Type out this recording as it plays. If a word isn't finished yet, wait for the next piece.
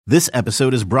This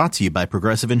episode is brought to you by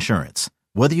Progressive Insurance.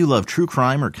 Whether you love true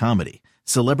crime or comedy,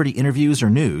 celebrity interviews or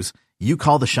news, you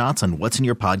call the shots on what's in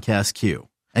your podcast queue.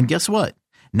 And guess what?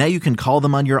 Now you can call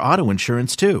them on your auto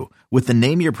insurance too with the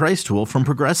Name Your Price tool from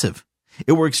Progressive.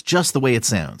 It works just the way it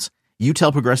sounds. You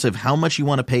tell Progressive how much you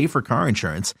want to pay for car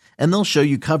insurance, and they'll show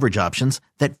you coverage options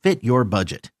that fit your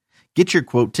budget. Get your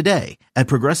quote today at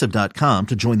Progressive.com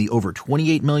to join the over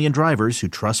 28 million drivers who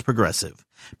trust Progressive.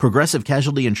 Progressive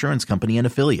Casualty Insurance Company and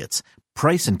Affiliates.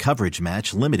 Price and coverage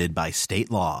match limited by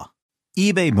state law.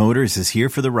 eBay Motors is here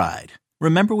for the ride.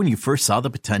 Remember when you first saw the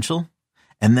potential?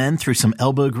 And then through some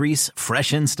elbow grease,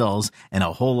 fresh installs, and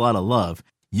a whole lot of love,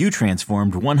 you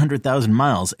transformed 100,000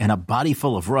 miles and a body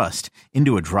full of rust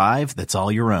into a drive that's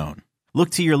all your own.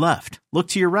 Look to your left. Look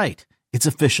to your right. It's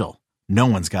official. No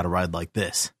one's got a ride like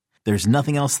this. There's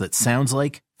nothing else that sounds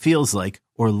like, feels like,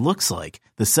 or looks like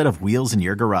the set of wheels in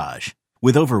your garage.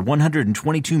 With over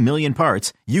 122 million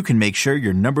parts, you can make sure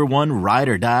your number one ride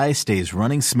or die stays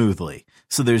running smoothly.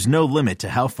 So there's no limit to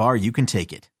how far you can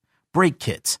take it. Brake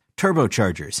kits,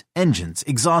 turbochargers, engines,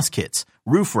 exhaust kits,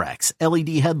 roof racks, LED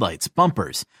headlights,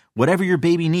 bumpers. Whatever your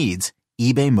baby needs,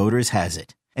 eBay Motors has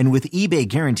it. And with eBay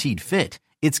Guaranteed Fit,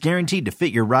 it's guaranteed to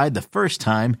fit your ride the first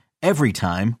time, every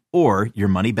time, or your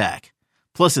money back.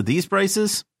 Plus, at these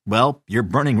prices, well, you're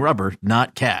burning rubber,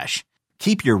 not cash.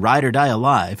 Keep your ride or die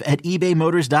alive at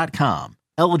ebaymotors.com.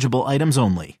 Eligible items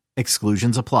only.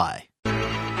 Exclusions apply. All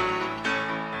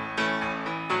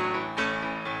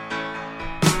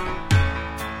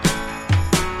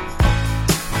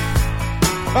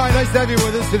right, nice to have you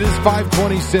with us. It is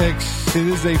 5:26. It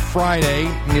is a Friday.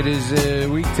 It is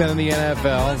week 10 in the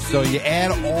NFL. So you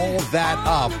add all that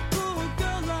up,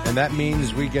 and that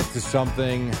means we get to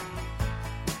something.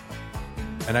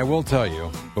 And I will tell you,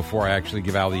 before I actually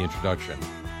give Al the introduction,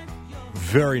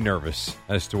 very nervous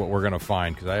as to what we're going to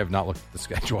find, because I have not looked at the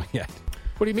schedule yet.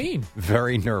 What do you mean?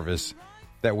 Very nervous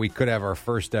that we could have our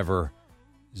first ever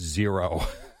zero.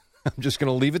 I'm just going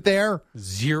to leave it there.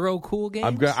 Zero cool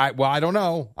games? I don't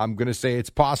know. I'm going to say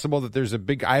it's possible that there's a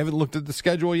big... I haven't looked at the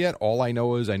schedule yet. All I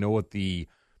know is I know what the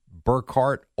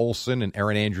Burkhardt, Olsen, and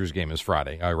Aaron Andrews game is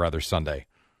Friday. Sunday.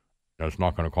 It's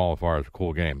not going to qualify as a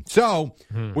cool game. So,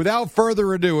 without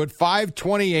further ado, at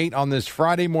 5:28 on this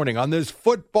Friday morning, on this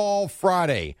Football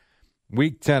Friday,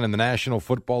 Week 10 in the National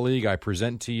Football League, I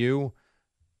present to you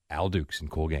Al Dukes in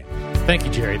Cool Game. Thank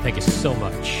you, Jerry. Thank you so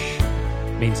much.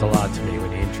 It means a lot to me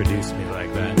when you introduce me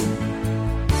like that.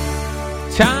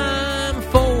 Time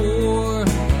for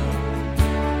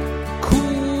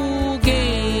cool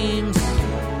games.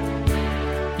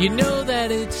 You know that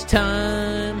it's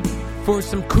time for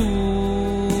some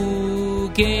cool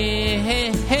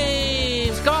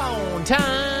games. Go on,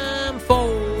 time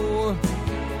for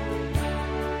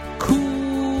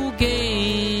cool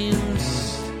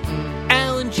games.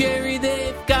 Al and Jerry,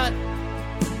 they've got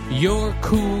your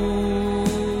cool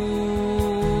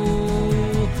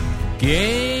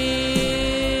game.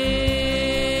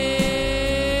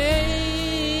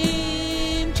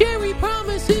 Jerry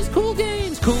promises cool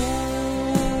games. Cool.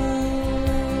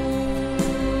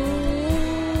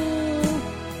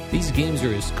 These games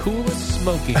are as cool as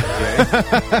smoking, Jay.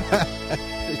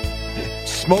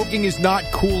 Smoking is not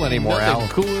cool anymore, Nothing Al.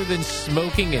 cooler than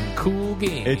smoking and cool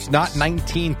games. It's not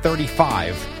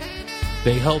 1935.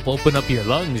 They help open up your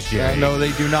lungs, Jerry. No,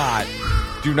 they do not.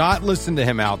 Do not listen to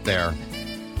him out there.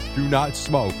 Do not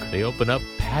smoke. They open up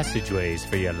passageways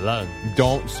for your lungs.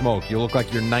 Don't smoke. You look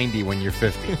like you're 90 when you're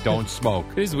 50. Don't smoke.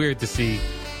 It is weird to see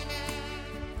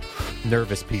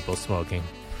nervous people smoking.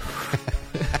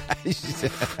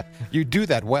 You do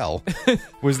that well.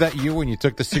 Was that you when you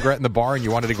took the cigarette in the bar and you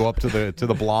wanted to go up to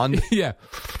the blonde? Yeah.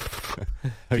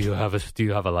 Do you have a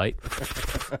light?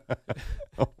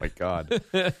 Oh my God.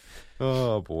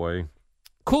 Oh boy.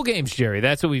 Cool games, Jerry.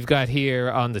 That's what we've got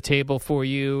here on the table for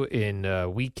you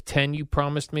in Week 10. You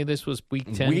promised me this was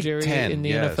Week 10, Week Jerry, 10, in the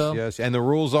yes, NFL? Yes, and the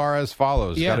rules are as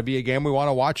follows. Yeah. Got to be a game we want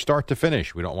to watch start to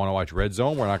finish. We don't want to watch Red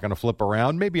Zone. We're not going to flip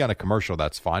around. Maybe on a commercial,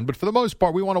 that's fine. But for the most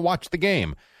part, we want to watch the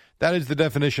game. That is the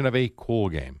definition of a cool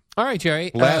game. All right, Jerry.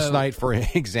 Last night, for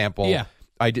example, yeah.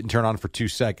 I didn't turn on for 2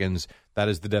 seconds. That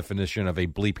is the definition of a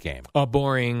bleep game. A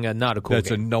boring, not a cool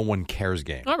That's game. a no one cares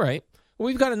game. All right. Well,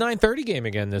 we've got a 9:30 game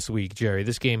again this week, Jerry.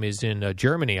 This game is in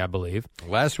Germany, I believe.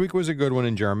 Last week was a good one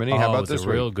in Germany. How about this a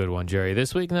week? real good one, Jerry.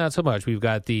 This week, not so much. We've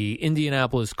got the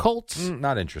Indianapolis Colts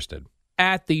Not interested.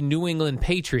 at the New England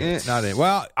Patriots. Not in.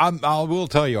 Well, I will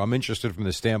tell you, I'm interested from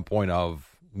the standpoint of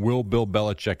will Bill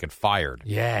Belichick get fired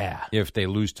Yeah. if they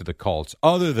lose to the Colts?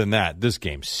 Other than that, this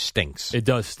game stinks. It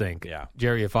does stink. Yeah.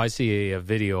 Jerry, if I see a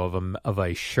video of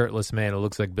a shirtless man who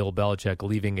looks like Bill Belichick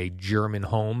leaving a German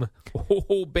home,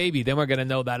 oh, baby, then we're going to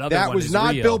know that other That one was is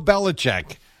not real. Bill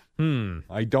Belichick.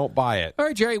 I don't buy it. All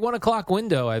right, Jerry, 1 o'clock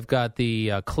window. I've got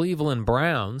the Cleveland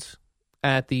Browns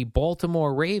at the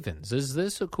Baltimore Ravens. Is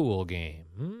this a cool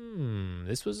game?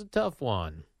 This was a tough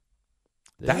one.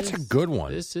 That's a good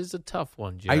one. This is a tough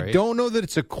one, Jerry. I don't know that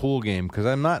it's a cool game because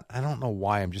I don't know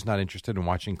why. I'm just not interested in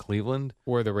watching Cleveland.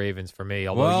 Or the Ravens for me,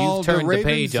 although you've turned the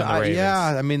page on the Ravens.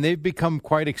 Yeah, I mean, they've become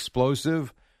quite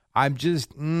explosive. I'm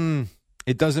just,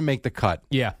 it doesn't make the cut.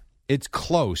 Yeah. It's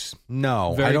close.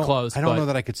 No. Very close, I don't but- know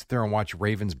that I could sit there and watch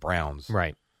Ravens-Browns.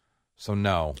 Right. So,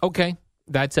 no. Okay,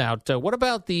 that's out. What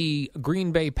about the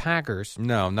Green Bay Packers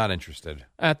No, I'm not interested.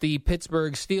 at the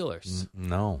Pittsburgh Steelers?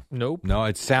 No. Nope. No,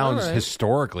 it sounds, All right.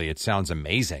 historically, it sounds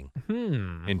amazing.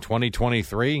 In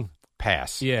 2023,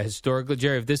 pass. Yeah, historically,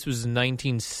 Jerry, if this was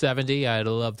 1970, I'd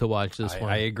love to watch this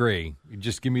one. I agree. You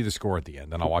just give me the score at the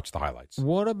end, then I'll watch the highlights.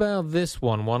 What about this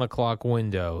one, 1 o'clock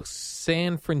window?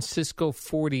 San Francisco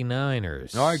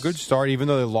 49ers. All right, good start, even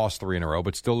though they lost 3 in a row,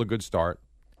 but still a good start.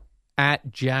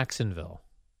 At Jacksonville.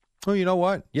 Oh, you know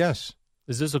what? Yes.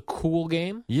 Is this a cool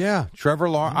game? Yeah, Trevor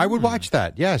Lawrence. I would watch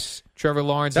that. Yes. Trevor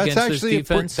Lawrence That's against this actually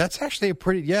defense? that's actually a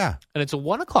pretty yeah. And it's a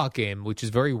 1 o'clock game, which is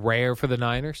very rare for the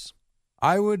Niners.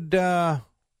 I would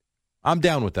I'm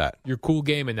down with that. Your cool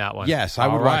game in that one. Yes, I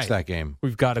would All watch right. that game.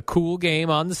 We've got a cool game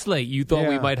on the slate. You thought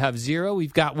we Yeah. might have 0.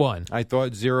 We've got 1. I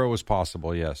thought 0 was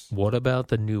possible, yes. What about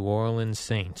the New Orleans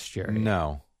Saints, Jerry?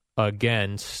 No.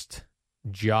 Against I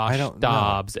Josh don't know.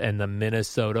 Dobbs and the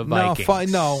Minnesota No,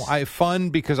 Vikings. fun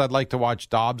because I'd like to watch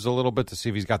Dobbs a little bit to see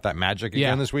if he's got that magic again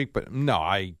Yeah. this week, but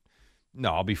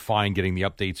I'll be fine getting the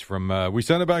updates from we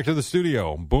send it back to the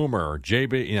studio. Boomer,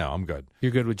 JB, I'm good.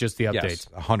 You're good with just the updates.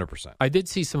 Yes, 100%. I did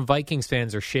see some Vikings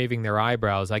fans are shaving their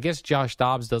eyebrows. I guess Josh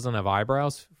Dobbs doesn't have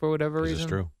eyebrows for whatever Is reason. this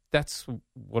true? That's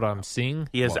what I'm seeing.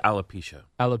 He has alopecia.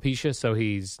 Alopecia, so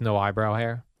he's no eyebrow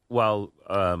hair. Well,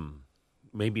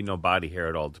 maybe no body hair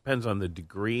at all. Depends on the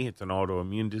degree. It's an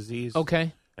autoimmune disease.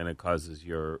 Okay. And it causes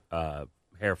your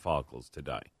hair follicles to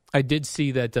die. I did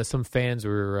see that some fans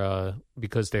were,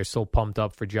 because they're so pumped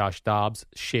up for Josh Dobbs,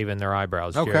 shaving their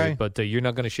eyebrows, Jerry. Okay. But you're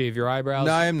not going to shave your eyebrows?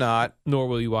 No, I am not. Nor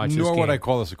will you watch this Nor game. would I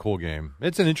call this a cool game.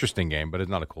 It's an interesting game, but it's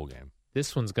not a cool game.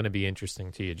 This one's going to be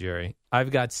interesting to you, Jerry.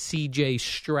 I've got C.J.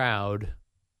 Stroud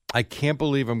I can't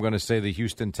believe I'm going to say the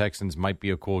Houston Texans might be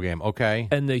a cool game. Okay.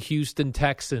 and the Houston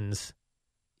Texans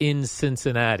in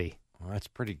Cincinnati. Well, that's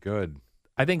pretty good.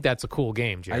 I think that's a cool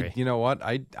game, Jerry. You know what?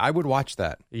 I would watch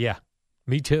that. Yeah,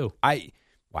 me too.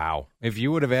 Wow. If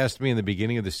you would have asked me in the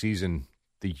beginning of the season,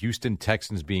 the Houston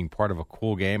Texans being part of a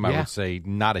cool game, I Yeah. would say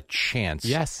not a chance.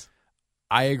 Yes,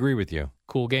 I agree with you.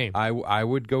 cool game. I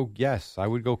would go, yes, I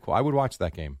would go cool. I would watch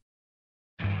that game.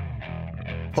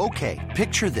 Okay,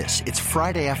 picture this. It's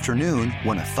Friday afternoon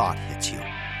when a thought hits you.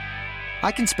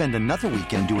 I can spend another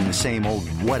weekend doing the same old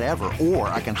whatever, or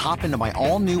I can hop into my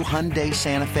all-new Hyundai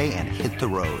Santa Fe and hit the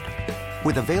road.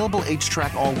 With available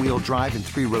H-Track all-wheel drive and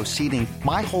 3-row seating,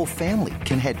 my whole family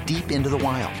can head deep into the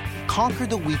wild. Conquer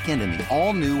the weekend in the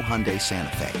all-new Hyundai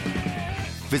Santa Fe.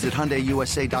 Visit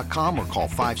HyundaiUSA.com or call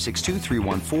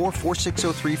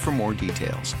 562-314-4603 for more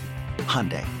details.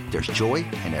 Hyundai, there's joy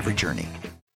in every journey.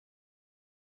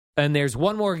 And there's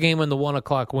one more game in the 1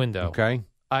 o'clock window. Okay.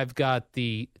 I've got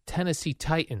the Tennessee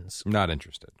Titans Not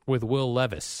interested. with Will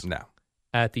Levis No.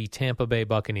 at the Tampa Bay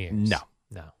Buccaneers. No.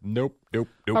 Nope. All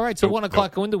right, so 1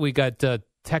 o'clock window, we got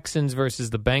Texans versus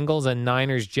the Bengals and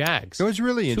Niners Jags. It was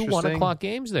really Two interesting. 1 o'clock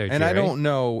games there, And I Jerry. don't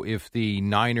know if the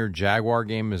Niner-Jaguar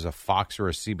game is a Fox or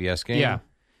a CBS game. Yeah.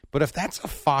 But if that's a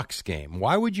Fox game,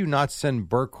 why would you not send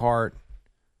Burkhardt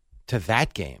to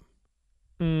that game?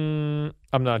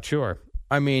 I'm not sure.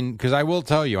 I mean, because I will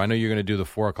tell you, I know you're going to do the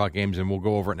 4 o'clock games, and we'll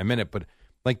go over it in a minute, but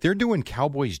like they're doing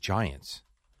Cowboys-Giants.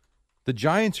 The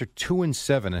Giants are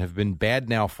 2-7 and have been bad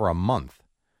now for a month.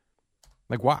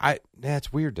 Like, why?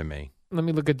 That's weird to me. Let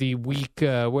me look at the week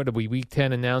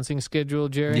 10 announcing schedule,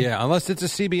 Jerry? Yeah, unless it's a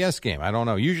CBS game. I don't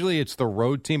know. Usually it's the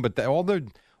road team, but all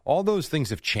those things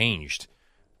have changed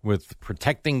with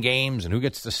protecting games and who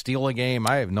gets to steal a game.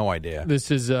 I have no idea.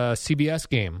 This is a CBS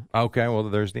game. Okay, well,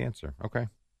 there's the answer. Okay.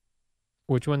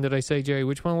 Which one did I say, Jerry?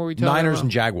 Which one were we talking Niners about?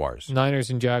 and Jaguars. Niners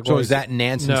and Jaguars. So is that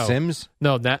Nance and No. Sims?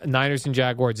 No, Niners and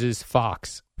Jaguars is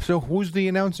Fox. So who's the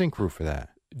announcing crew for that?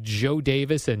 Joe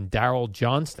Davis and Darryl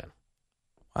Johnston.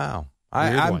 Wow.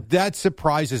 Weird one. That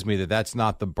surprises me that that's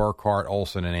not the Burkhardt,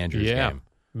 Olsen, and Andrews Yeah. game.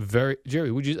 Jerry,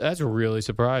 that's really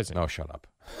surprising. No, shut up.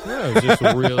 No, it's just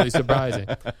really surprising.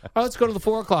 All right, let's go to the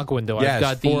 4 o'clock window. Yes,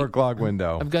 I've got 4 o'clock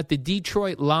window. I've got the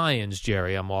Detroit Lions,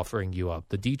 Jerry. I'm offering you up.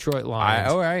 The Detroit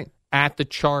Lions All right. at the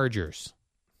Chargers.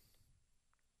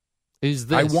 Is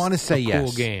this I want to say a yes.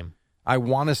 cool game? I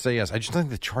want to say yes. I just don't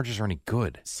think the Chargers are any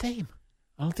good. Same.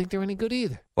 I don't think they're any good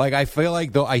either. Like, I feel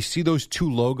like, though, I see those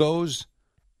two logos,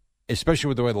 especially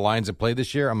with the way the Lions have played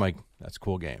this year. I'm like, that's a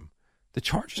cool game. The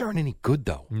Chargers aren't any good,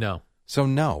 though. No. So,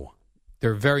 no.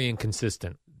 They're very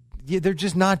inconsistent. Yeah, they're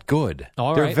just not good.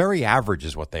 All they're right. very average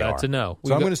is what they are. That's a no.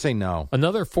 So I'm going to say no.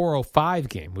 Another 4:05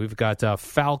 game. We've got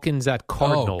Falcons at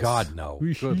Cardinals. Oh, God, no.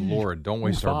 Good Lord. Don't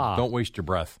waste your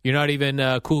breath. You're not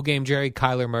even cool game, Jerry.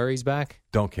 Kyler Murray's back.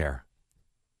 Don't care.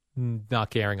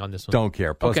 Not caring on this one. Don't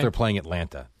care. Plus, Okay. they're playing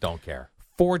Atlanta. Don't care.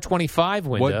 4:25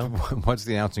 window What's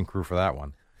the announcing crew for that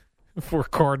one? for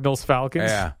Cardinals Falcons.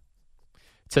 Yeah.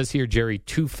 It says here, Jerry,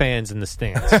 2 fans in the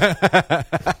stands.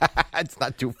 It's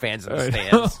not 2 fans in the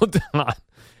stands. Hold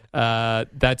on.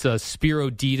 That's Spiro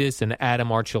Ditas and Adam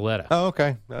Archuleta. Oh,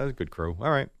 okay. That's a good crew.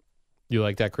 All right. You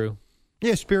like that crew?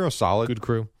 Yeah, Spiro's solid. Good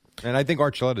crew. And I think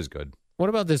Archuleta is good. What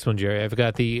about this one, Jerry? I've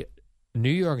got the New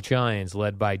York Giants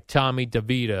led by Tommy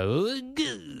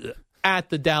DeVito at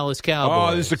the Dallas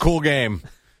Cowboys. Oh, this is a cool game.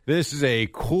 This is a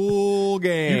cool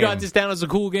game. You got this down as a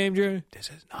cool game, Jerry? This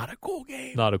is not a cool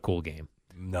game. Not a cool game.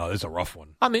 No, this is a rough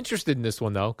one. I'm interested in this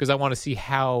one, though, because I want to see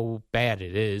how bad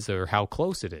it is or how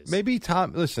close it is. Maybe,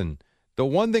 Tom, listen, the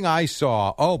one thing I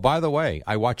saw, oh, by the way,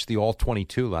 I watched the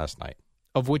All-22 last night.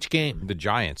 Of which game? The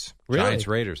Giants. Really? Giants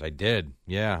Raiders. I did.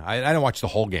 Yeah. I didn't watch the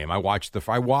whole game. I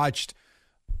watched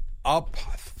up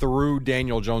through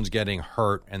Daniel Jones getting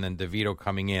hurt and then DeVito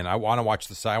coming in. I want to watch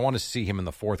the side. I want to see him in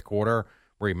the fourth quarter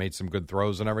where he made some good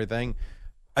throws and everything.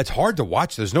 It's hard to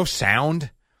watch. There's no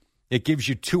sound. It gives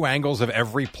you 2 angles of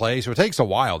every play, so it takes a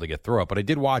while to get through it. But I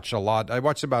did watch a lot. I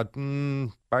watched about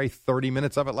probably 30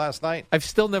 minutes of it last night. I've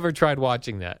still never tried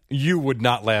watching that. You would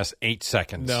not last 8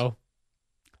 seconds. No.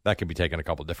 That could be taken a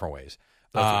couple different ways.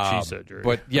 That's what she said, Jerry.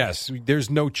 But yes, there's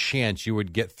no chance you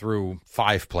would get through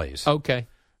 5 plays. Okay.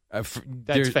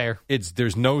 That's fair.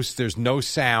 There's no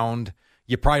sound.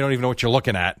 You probably don't even know what you're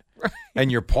looking at,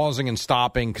 and you're pausing and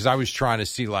stopping. Because I was trying to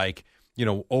see, like,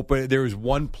 open. There was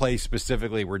one play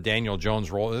specifically where Daniel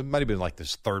Jones rolled. It might have been like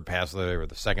this third pass of the day or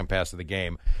the second pass of the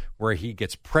game, where he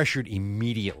gets pressured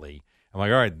immediately. I'm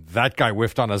like, all right, that guy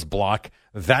whiffed on his block.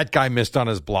 That guy missed on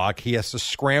his block. He has to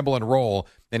scramble and roll,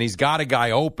 and he's got a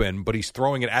guy open, but he's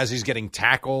throwing it as he's getting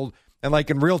tackled. And, like,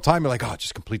 in real time, you're like, oh,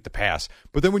 just complete the pass.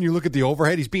 But then when you look at the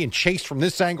overhead, he's being chased from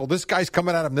this angle. This guy's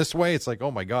coming at him this way. It's like,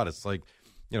 oh, my God. It's like,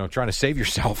 trying to save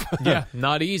yourself. Yeah,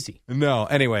 not easy. No.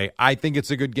 Anyway, I think it's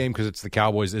a good game because it's the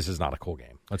Cowboys. This is not a cool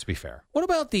game. Let's be fair. What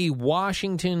about the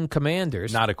Washington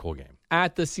Commanders Not a cool game.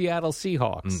 at the Seattle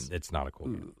Seahawks? It's not a cool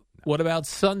game. What about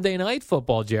Sunday Night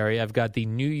Football, Jerry? I've got the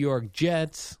New York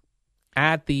Jets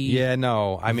at the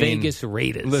Vegas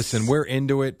Raiders. Listen, we're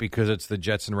into it because it's the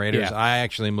Jets and Raiders. Yeah. I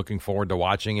actually am looking forward to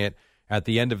watching it. At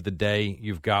the end of the day,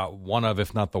 you've got one of,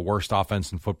 if not the worst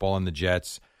offense in football in the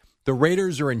Jets. The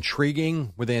Raiders are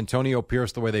intriguing with Antonio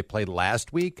Pierce the way they played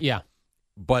last week. Yeah.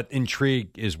 But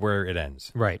intrigue is where it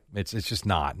ends. Right. It's just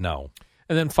not, no.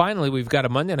 And then finally, we've got a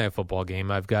Monday Night Football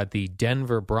game. I've got the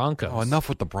Denver Broncos. Oh, enough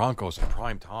with the Broncos in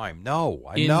prime time. No,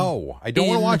 I don't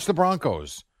want to watch the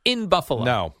Broncos. In Buffalo.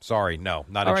 No, sorry, no.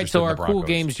 Not All right, interested so in our the Broncos. cool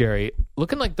games, Jerry,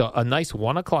 looking like a nice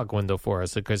 1 o'clock window for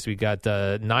us because we got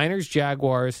Niners,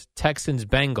 Jaguars, Texans,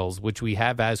 Bengals, which we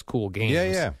have as cool games.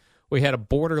 Yeah. We had a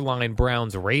borderline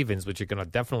Browns, Ravens, which you're going to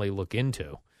definitely look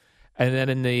into. And then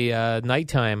in the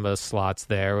nighttime slots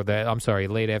there,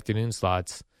 late afternoon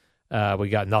slots, we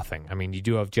got nothing. I mean, you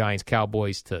do have Giants,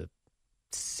 Cowboys to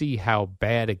see how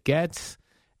bad it gets.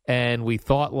 And we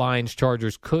thought Lions,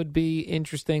 Chargers could be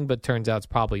interesting, but turns out it's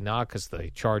probably not because the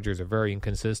Chargers are very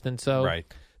inconsistent. So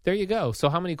there you go. So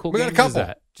how many cool games is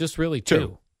that? Just really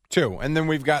 2. 2. And then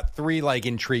we've got 3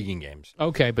 intriguing games.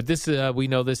 Okay, but this we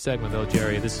know this segment though,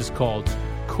 Jerry. This is called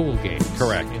Cool Games.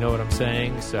 Correct. You know what I'm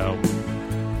saying? So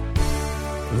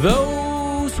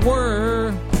those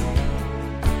were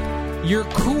your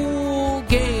cool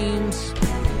games.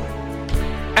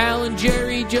 Al and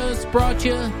Jerry just brought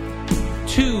you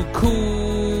 2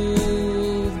 cool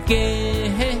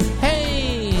games.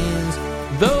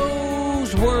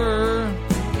 Those were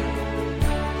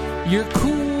your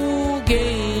cool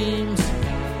games.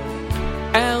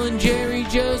 Al and Jerry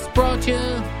just brought you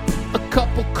a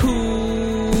couple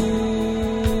cool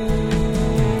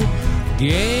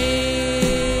games.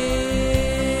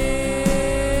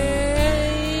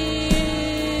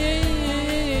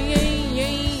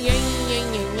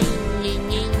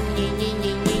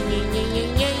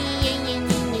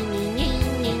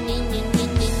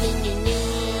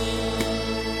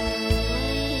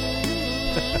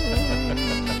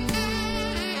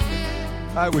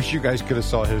 I wish you guys could have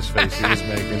saw his face he was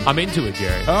making. I'm into it,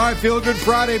 Jerry. All right, Feel Good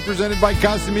Friday, presented by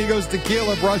Casamigos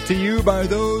Tequila, brought to you by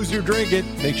those who drink it.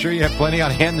 Make sure you have plenty on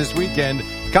hand this weekend.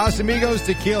 Casamigos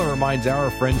Tequila reminds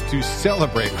our friends to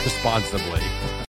celebrate responsibly.